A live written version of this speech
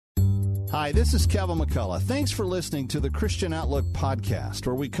Hi, this is Kevin McCullough. Thanks for listening to the Christian Outlook podcast,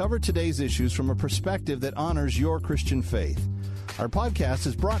 where we cover today's issues from a perspective that honors your Christian faith. Our podcast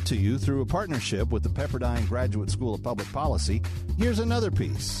is brought to you through a partnership with the Pepperdine Graduate School of Public Policy. Here's another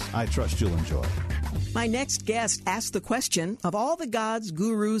piece I trust you'll enjoy. My next guest asked the question, of all the gods,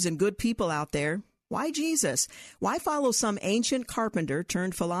 gurus, and good people out there, why Jesus? Why follow some ancient carpenter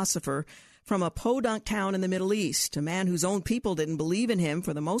turned philosopher from a podunk town in the Middle East, a man whose own people didn't believe in him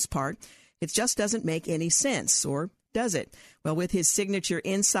for the most part? It just doesn't make any sense, or does it? Well, with his signature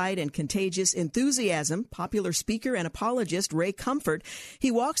insight and contagious enthusiasm, popular speaker and apologist Ray Comfort, he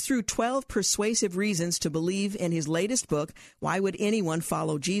walks through 12 persuasive reasons to believe in his latest book, Why Would Anyone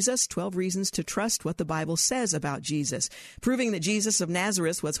Follow Jesus? 12 Reasons to Trust What the Bible Says About Jesus, proving that Jesus of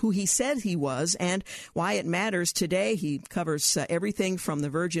Nazareth was who he said he was and why it matters today. He covers everything from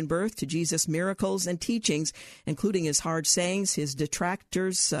the virgin birth to Jesus' miracles and teachings, including his hard sayings, his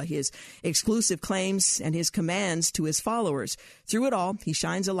detractors, his exclusive claims, and his commands to his followers. Through it all, he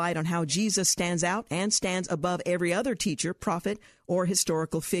shines a light on how Jesus stands out and stands above every other teacher, prophet, or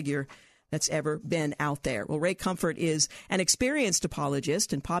historical figure that's ever been out there. Well, Ray Comfort is an experienced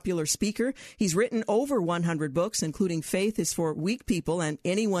apologist and popular speaker. He's written over 100 books, including Faith is for Weak People and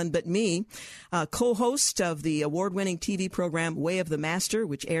Anyone But Me, co-host of the award-winning TV program Way of the Master,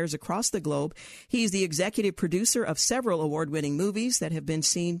 which airs across the globe. He's the executive producer of several award-winning movies that have been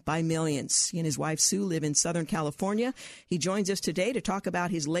seen by millions. He and his wife, Sue, live in Southern California. He joins us today to talk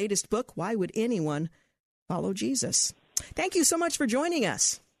about his latest book, Why Would Anyone Follow Jesus? Thank you so much for joining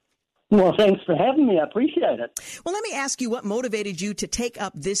us. Well, thanks for having me. I appreciate it. Well, let me ask you what motivated you to take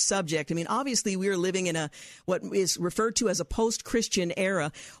up this subject. I mean, obviously, we are living in what is referred to as a post-Christian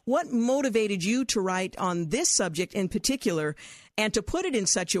era. What motivated you to write on this subject in particular and to put it in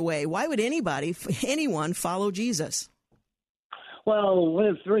such a way? Why would anyone follow Jesus? Well,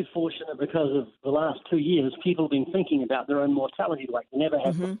 we're very fortunate because of the last 2 years, people have been thinking about their own mortality like they never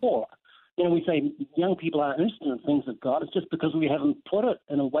have before. You know, we say young people aren't interested in things of God. It's just because we haven't put it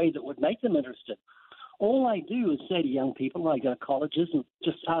in a way that would make them interested. All I do is say to young people when I go to colleges and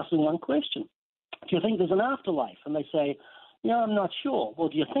just ask them one question. Do you think there's an afterlife? And they say, I'm not sure. Well,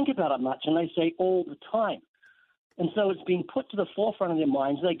 do you think about it much? And they say all the time. And so it's been put to the forefront of their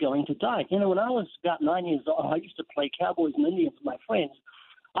minds they're going to die. You know, when I was about 9 years old, I used to play cowboys and Indians with my friends.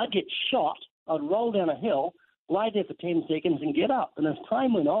 I'd get shot. I'd roll down a hill, lie there for 10 seconds and get up. And as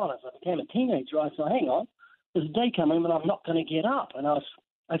time went on, as I became a teenager, I said, hang on, there's a day coming when I'm not going to get up. And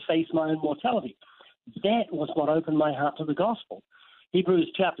I faced my own mortality. That was what opened my heart to the gospel.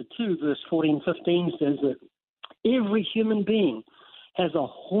 Hebrews chapter 2, verse 14, 15 says that every human being has a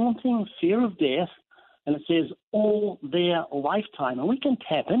haunting fear of death, and it says all their lifetime. And we can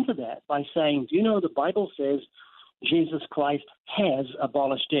tap into that by saying, do you know the Bible says Jesus Christ has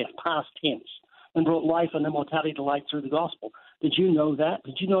abolished death, past tense, and brought life and immortality to light through the gospel. Did you know that?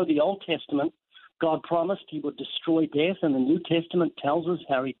 Did you know the Old Testament, God promised he would destroy death, and the New Testament tells us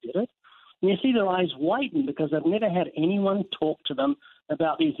how he did it? And you see their eyes widen because they've never had anyone talk to them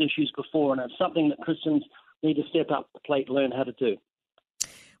about these issues before, and it's something that Christians need to step up the plate, learn how to do.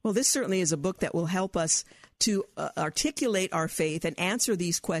 Well, this certainly is a book that will help us to articulate our faith and answer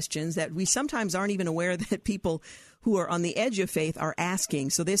these questions that we sometimes aren't even aware that people who are on the edge of faith are asking.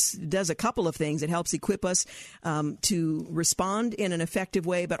 So this does a couple of things. It helps equip us to respond in an effective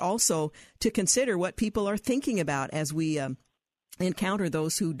way, but also to consider what people are thinking about as we encounter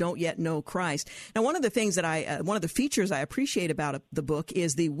those who don't yet know Christ. Now, one of the things that one of the features I appreciate about the book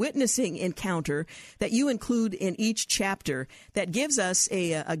is the witnessing encounter that you include in each chapter that gives us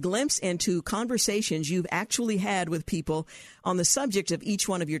a glimpse into conversations you've actually had with people on the subject of each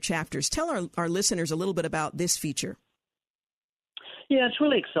one of your chapters. Tell our listeners a little bit about this feature. Yeah, it's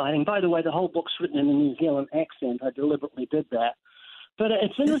really exciting. By the way, the whole book's written in a New Zealand accent. I deliberately did that. But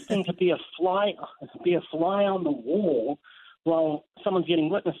it's interesting to be a fly on the wall while someone's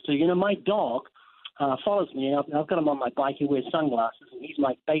getting witness to. You know, my dog follows me. I've got him on my bike. He wears sunglasses, and he's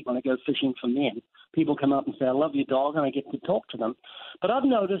my bait when I go fishing for men. People come up and say, I love your dog, and I get to talk to them. But I've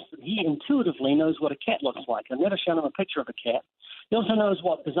noticed that he intuitively knows what a cat looks like. I've never shown him a picture of a cat. He also knows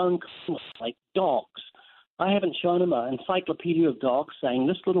what his own kind looks like, dogs. I haven't shown him an encyclopedia of dogs saying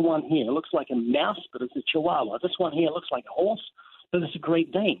this little one here looks like a mouse, but it's a chihuahua. This one here looks like a horse, but it's a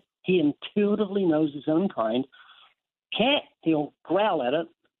Great Dane. He intuitively knows his own kind. Cat, he'll growl at it.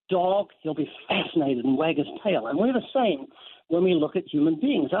 Dog, he'll be fascinated and wag his tail. And we're the same when we look at human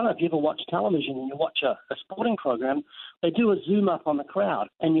beings. I don't know if you ever watch television and you watch a sporting program. They do a zoom up on the crowd,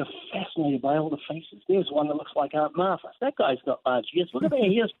 and you're fascinated by all the faces. There's one that looks like Aunt Martha. That guy's got large ears. Look at their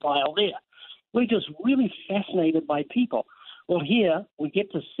ears pile there. We're just really fascinated by people. Well, here we get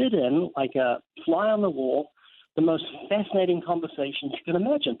to sit in like a fly on the wall, the most fascinating conversations you can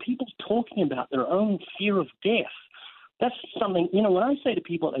imagine. People talking about their own fear of death. That's something, when I say to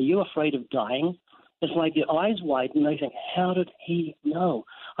people, are you afraid of dying? It's like their eyes widen and they think, how did he know?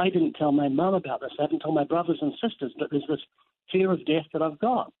 I didn't tell my mum about this. I haven't told my brothers and sisters, but there's this fear of death that I've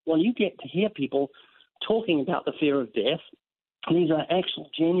got. Well, you get to hear people talking about the fear of death. These are actual,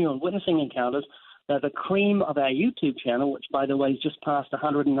 genuine witnessing encounters. They're the cream of our YouTube channel, which, by the way, has just passed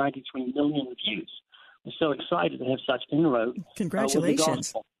 193 million views. We're so excited to have such inroad.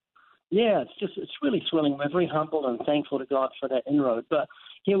 Congratulations. Yeah, it's really thrilling. We're very humble and thankful to God for that inroad. But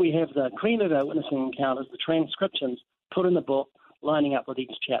here we have the cream of our witnessing encounters, the transcriptions put in the book, lining up with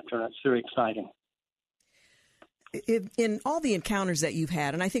each chapter, and it's very exciting. In all the encounters that you've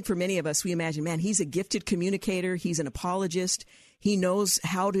had, and I think for many of us, we imagine, man, he's a gifted communicator. He's an apologist. He knows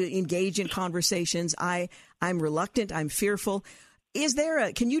how to engage in conversations. I'm reluctant. I'm fearful.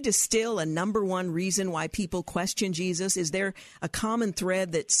 Can you distill a number one reason why people question Jesus? Is there a common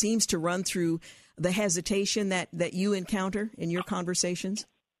thread that seems to run through the hesitation that you encounter in your conversations?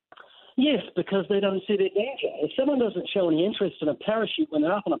 Yes, because they don't see the danger. If someone doesn't show any interest in a parachute when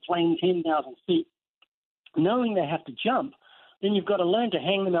they're up on a plane 10,000 feet, knowing they have to jump, then you've got to learn to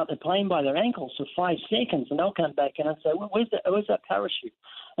hang them out the plane by their ankles for 5 seconds, and they'll come back in and say, well, where's that parachute?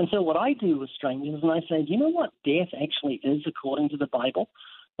 And so what I do with strangers, and I say, do you know what death actually is according to the Bible?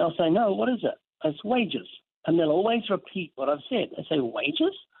 They'll say, no, what is it? It's wages. And they'll always repeat what I've said. I say,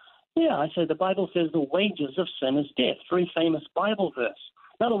 wages? Yeah, I say the Bible says the wages of sin is death. Very famous Bible verse.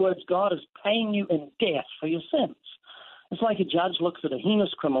 In other words, God is paying you in death for your sins. It's like a judge looks at a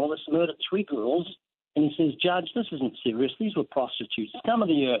heinous criminal that's murdered 3 girls, and he says, Judge, this isn't serious. These were prostitutes. Scum of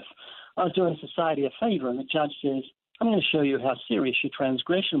the earth. I was doing society a favor. And the judge says, I'm going to show you how serious your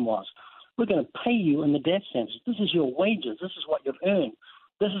transgression was. We're going to pay you in the death sentence. This is your wages. This is what you've earned.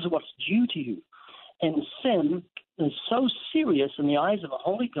 This is what's due to you. And sin is so serious in the eyes of a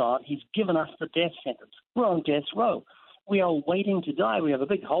holy God, he's given us the death sentence. We're on death row. We are waiting to die. We have a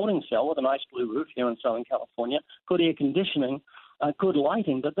big holding cell with a nice blue roof here in Southern California, good air conditioning, good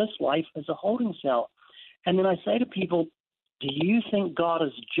lighting, but this life is a holding cell. And then I say to people, do you think God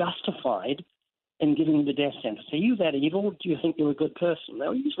is justified in giving you the death sentence? Are you that evil? Do you think you're a good person?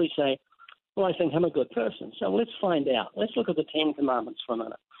 They'll usually say, well, I think I'm a good person. So let's find out. Let's look at the 10 Commandments for a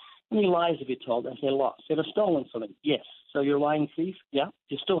minute. How many lies have you told? They say lots. Have you stolen something? Yes. So you're a lying thief? Yeah.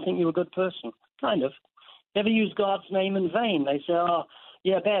 Do you still think you're a good person? Kind of. Ever use God's name in vain? They say, oh,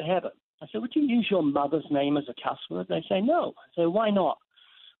 yeah, bad habit. I say, would you use your mother's name as a cuss word? They say, no. I say, why not?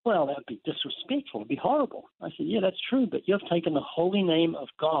 Well, that would be disrespectful. It would be horrible. I said, yeah, that's true, but you've taken the holy name of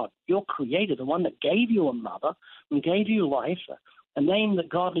God, your creator, the one that gave you a mother and gave you life, a name that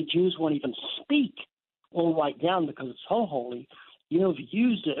godly Jews won't even speak or write down because it's so holy. You've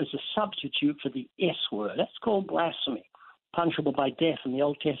used it as a substitute for the S word. That's called blasphemy, punishable by death in the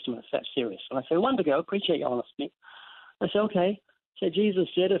Old Testament. It's that serious. And I say, one to go, appreciate your honesty. I say, okay. So Jesus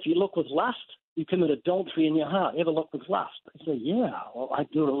said, if you look with lust, you commit adultery in your heart. Ever look with lust? I say, yeah, well, I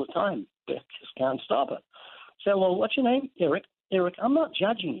do it all the time. I just can't stop it. So, well, what's your name? Eric. Eric, I'm not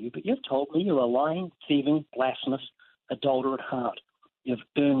judging you, but you've told me you're a lying, thieving, blasphemous, adulterer at heart. You've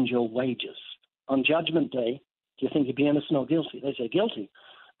earned your wages. On Judgment Day, do you think you'd be innocent or guilty? They say, guilty.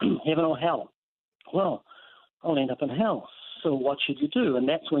 Heaven or hell? Well, I'll end up in hell. So what should you do? And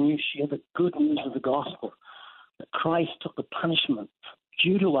that's when you share the good news of the gospel, that Christ took the punishment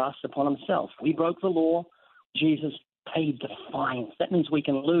due to us upon himself. We broke the law. Jesus paid the fines. That means we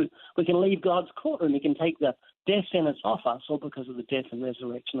can leave God's courtroom. He can take the death sentence off us, all because of the death and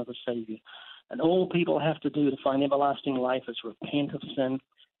resurrection of the Savior. And all people have to do to find everlasting life is repent of sin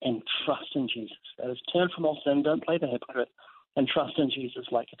and trust in Jesus. That is, turn from all sin, don't play the hypocrite, and trust in Jesus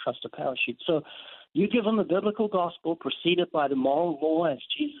like you trust a parachute. So you give them the biblical gospel preceded by the moral law, as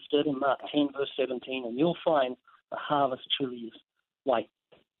Jesus did in Mark 10, verse 17, and you'll find the harvest truly is white,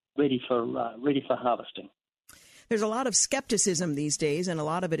 ready for harvesting. There's a lot of skepticism these days, and a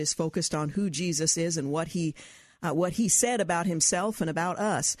lot of it is focused on who Jesus is and what he said about himself and about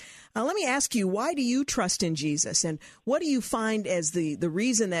us. Let me ask you, why do you trust in Jesus, and what do you find as the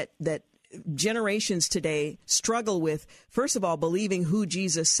reason that generations today struggle with, first of all, believing who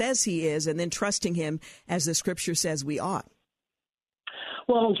Jesus says he is, and then trusting him as the Scripture says we ought?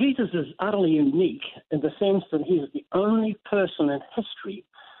 Well, Jesus is utterly unique in the sense that he is the only person in history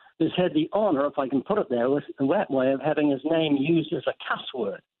who's had the honor, if I can put it there, in that way, of having his name used as a cuss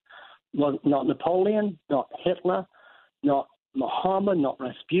word. Well, not Napoleon, not Hitler, not Muhammad, not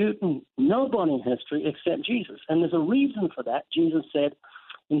Rasputin, nobody in history except Jesus. And there's a reason for that. Jesus said,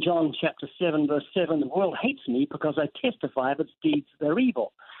 in John chapter 7, verse 7, the world hates me because I testify of its deeds, they're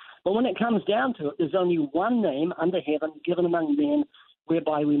evil. But when it comes down to it, there's only one name under heaven given among men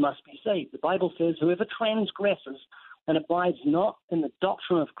whereby we must be saved. The Bible says, whoever transgresses and abides not in the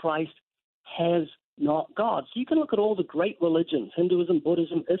doctrine of Christ has not God. So you can look at all the great religions, Hinduism,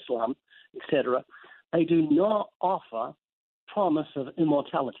 Buddhism, Islam, etc. They do not offer promise of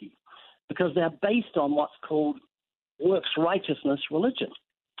immortality because they're based on what's called works righteousness religion.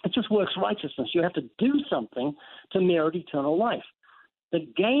 It's just works righteousness. You have to do something to merit eternal life. The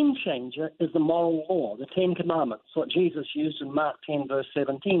game changer is the moral law, the Ten Commandments, what Jesus used in Mark 10, verse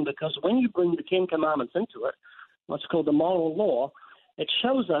 17, because when you bring the Ten Commandments into it, what's called the moral law, it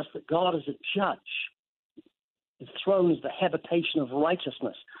shows us that God is a judge. His throne is the habitation of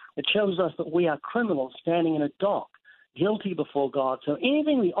righteousness. It shows us that we are criminals standing in a dock, guilty before God. So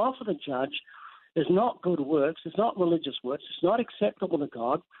anything we offer the judge is not good works, it's not religious works, it's not acceptable to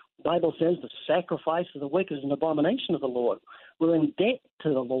God. The Bible says the sacrifice of the wicked is an abomination of the Lord. We're in debt to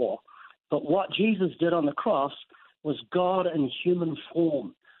the law. But what Jesus did on the cross was God in human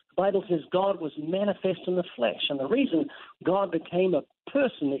form. The Bible says God was manifest in the flesh. And the reason God became a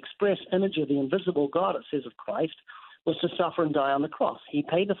person, the express image of the invisible God, it says of Christ, was to suffer and die on the cross. He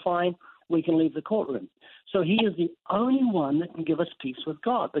paid the fine. We can leave the courtroom. So he is the only one that can give us peace with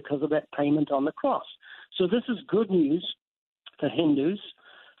God because of that payment on the cross. So this is good news for Hindus,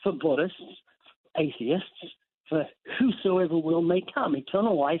 for Buddhists, for atheists, for whosoever will may come.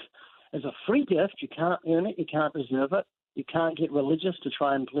 Eternal life is a free gift. You can't earn it. You can't deserve it. You can't get religious to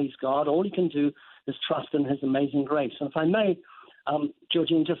try and please God. All you can do is trust in his amazing grace. And if I may,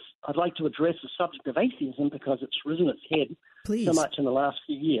 Georgene, I'd like to address the subject of atheism because it's risen its head so much in the last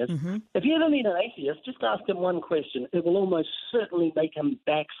few years. Mm-hmm. If you ever meet an atheist, just ask him one question. It will almost certainly make him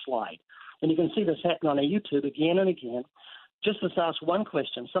backslide. And you can see this happen on YouTube again and again. Just ask one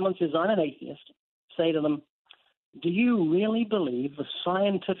question. Someone says, I'm an atheist. Say to them, do you really believe the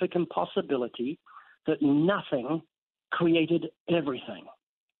scientific impossibility that nothing created everything?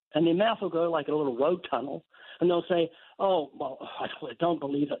 And their mouth will go like a little road tunnel, and they'll say, oh, well, I don't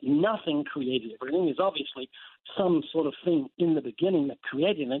believe that nothing created everything. There's obviously some sort of thing in the beginning that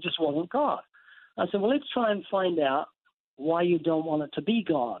created it, and it just wasn't God. I said, well, let's try and find out why you don't want it to be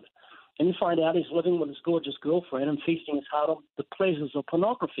God. And you find out he's living with his gorgeous girlfriend and feasting his heart on the pleasures of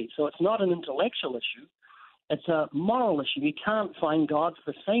pornography. So it's not an intellectual issue. It's a moral issue. You can't find God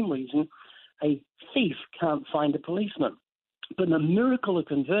for the same reason a thief can't find a policeman. But the miracle of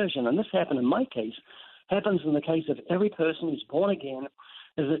conversion, and this happened in my case, happens in the case of every person who's born again,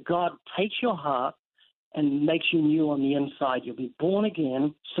 is that God takes your heart and makes you new on the inside. You'll be born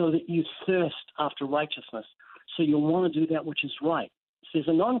again so that you thirst after righteousness. So you'll want to do that which is right. So as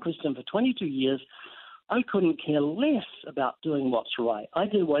a non-Christian for 22 years, I couldn't care less about doing what's right. I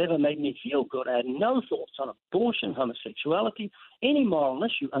did whatever made me feel good. I had no thoughts on abortion, homosexuality, any moral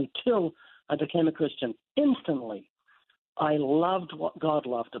issue until I became a Christian. Instantly, I loved what God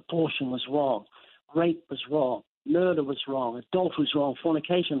loved. Abortion was wrong. Rape was wrong. Murder was wrong. Adultery was wrong.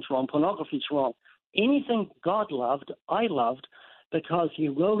 Fornication was wrong. Pornography was wrong. Anything God loved, I loved because he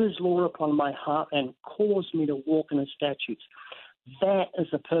wrote his law upon my heart and caused me to walk in his statutes. That is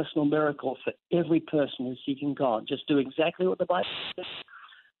a personal miracle for every person who's seeking God. Just do exactly what the Bible says.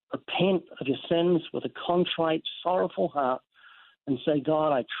 Repent of your sins with a contrite, sorrowful heart and say,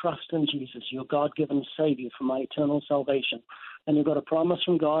 God, I trust in Jesus, your God-given Savior for my eternal salvation. And you've got a promise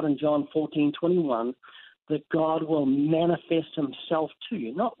from God in John 14:21 that God will manifest himself to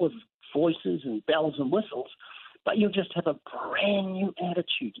you, not with voices and bells and whistles, but you'll just have a brand new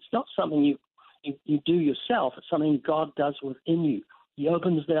attitude. It's not something you do yourself. It's something God does within you. He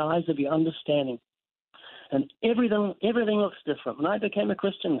opens the eyes of your understanding. And everything looks different. When I became a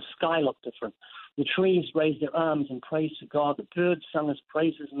Christian, the sky looked different. The trees raised their arms in praise to God. The birds sung his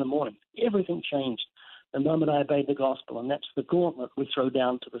praises in the morning. Everything changed the moment I obeyed the gospel, and that's the gauntlet we throw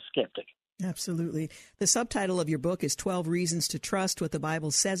down to the skeptic. Absolutely. The subtitle of your book is 12 Reasons to Trust What the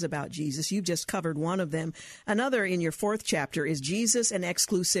Bible Says About Jesus. You've just covered one of them. Another in your fourth chapter is Jesus and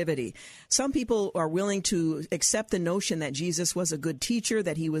exclusivity. Some people are willing to accept the notion that Jesus was a good teacher,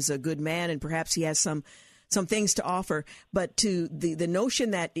 that he was a good man, and perhaps he has some things to offer, but to the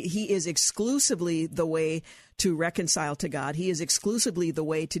notion that he is exclusively the way to reconcile to God, he is exclusively the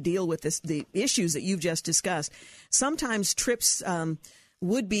way to deal with the issues that you've just discussed, sometimes trips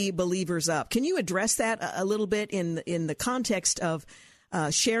would-be believers up. Can you address that a little bit in the context of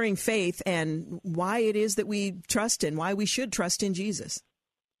sharing faith and why it is that we trust and why we should trust in Jesus?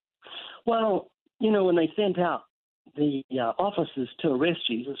 Well, when they sent out the officers to arrest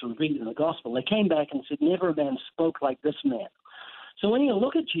Jesus, we read in the gospel, they came back and said, never a man spoke like this man. So when you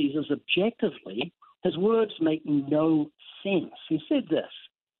look at Jesus objectively, his words make no sense. He said this,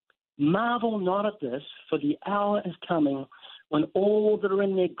 "Marvel not at this, for the hour is coming when all that are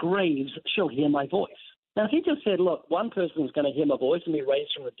in their graves shall hear my voice." Now, if he just said, look, one person is going to hear my voice and be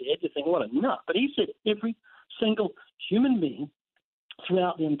raised from the dead, you think, what a nut. But he said every single human being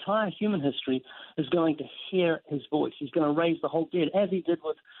throughout the entire human history is going to hear his voice. He's going to raise the whole dead, as he did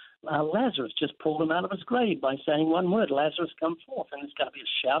with Lazarus, just pulled him out of his grave by saying one word, "Lazarus, come forth." And there's going to be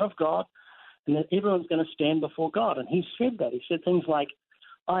a shout of God, and then everyone's going to stand before God. And he said that. He said things like,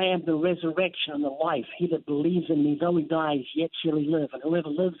 "I am the resurrection and the life. He that believes in me, though he dies, yet shall he live. And whoever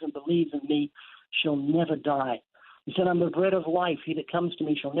lives and believes in me shall never die." He said, "I'm the bread of life. He that comes to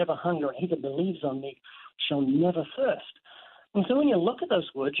me shall never hunger, and he that believes on me shall never thirst." And so when you look at those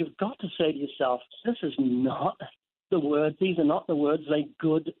words, you've got to say to yourself, this is not the words, these are not the words of a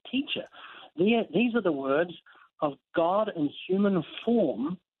good teacher. These are the words of God in human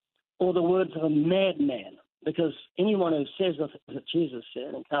form, or the words of a madman, because anyone who says that Jesus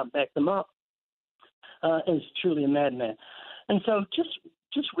said and can't back them up is truly a madman. And so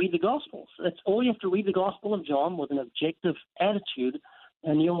just read the Gospels. That's all you have to read, the Gospel of John with an objective attitude,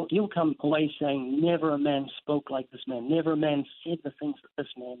 and you'll come away saying, never a man spoke like this man. Never a man said the things that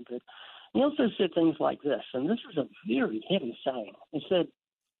this man did. He also said things like this, and this is a very heavy saying. He said,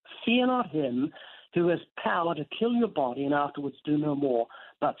 "Fear not him who has power to kill your body and afterwards do no more,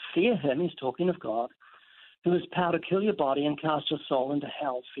 but fear him," he's talking of God, "who has power to kill your body and cast your soul into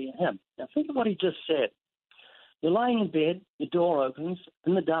hell. Fear him." Now think of what he just said. You're lying in bed, your door opens,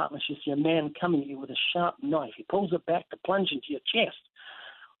 in the darkness you see a man coming to you with a sharp knife. He pulls it back to plunge into your chest.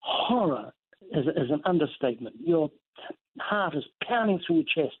 Horror is an understatement. Your heart is pounding through your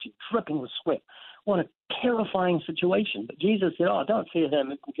chest. You're dripping with sweat. What a terrifying situation. But Jesus said, don't fear him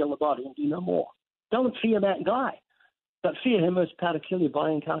who can kill the body and do no more. Don't fear that guy, but fear him who has power to kill your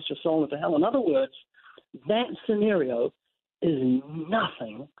body and cast your soul into hell. In other words, that scenario is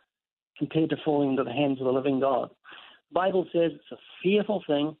nothing compared to falling into the hands of the living God. The Bible says it's a fearful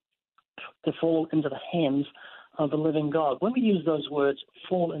thing to fall into the hands of the living God. When we use those words,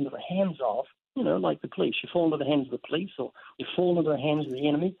 fall into the hands of, like the police, you fall into the hands of the police or you fall into the hands of the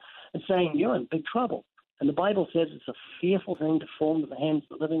enemy, it's saying you're in big trouble. And the Bible says it's a fearful thing to fall into the hands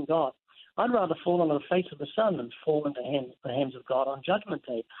of the living God. I'd rather fall on the face of the sun than fall into the hands of God on Judgment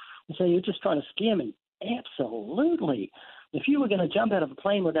Day. And so you're just trying to scare me. Absolutely. If you were going to jump out of a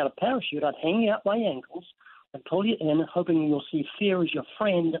plane without a parachute, I'd hang you out by your ankles and pull you in, hoping you'll see fear as your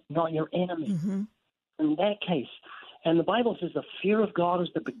friend, not your enemy. Mm-hmm. In that case, and the Bible says the fear of God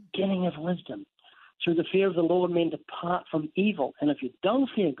is the beginning of wisdom. Through the fear of the Lord, men depart from evil. And if you don't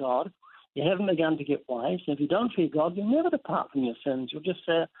fear God, you haven't begun to get wise. And if you don't fear God, you'll never depart from your sins. You'll just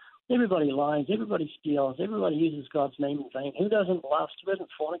say, everybody lies, everybody steals, everybody uses God's name in vain. Who doesn't lust? Who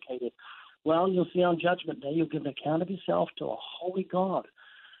hasn't fornicated? Well, you'll see on Judgment Day, you'll give an account of yourself to a holy God.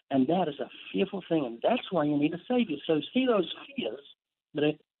 And that is a fearful thing, and that's why you need a Savior. So see those fears that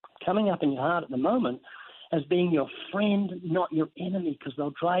are coming up in your heart at the moment as being your friend, not your enemy, because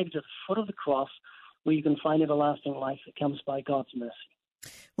they'll drive you to the foot of the cross where you can find everlasting life that comes by God's mercy.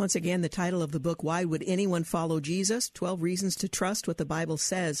 Once again, the title of the book, Why Would Anyone Follow Jesus? 12 Reasons to Trust What the Bible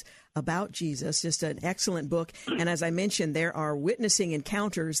Says About Jesus. Just an excellent book. And as I mentioned, there are witnessing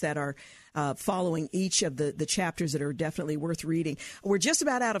encounters that are following each of the chapters that are definitely worth reading. We're just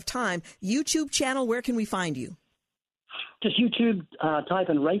about out of time. YouTube channel, where can we find you? Just YouTube, type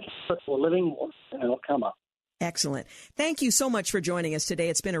in Ray for Living, and it'll come up. Excellent. Thank you so much for joining us today.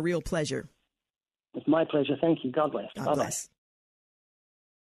 It's been a real pleasure. It's my pleasure. Thank you. God bless. God bless.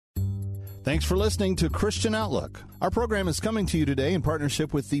 Thanks for listening to Christian Outlook. Our program is coming to you today in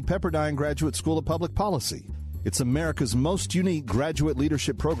partnership with the Pepperdine Graduate School of Public Policy. It's America's most unique graduate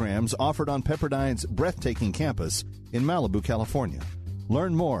leadership programs offered on Pepperdine's breathtaking campus in Malibu, California.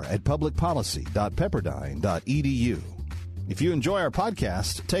 Learn more at publicpolicy.pepperdine.edu. If you enjoy our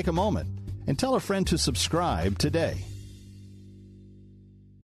podcast, take a moment and tell a friend to subscribe today.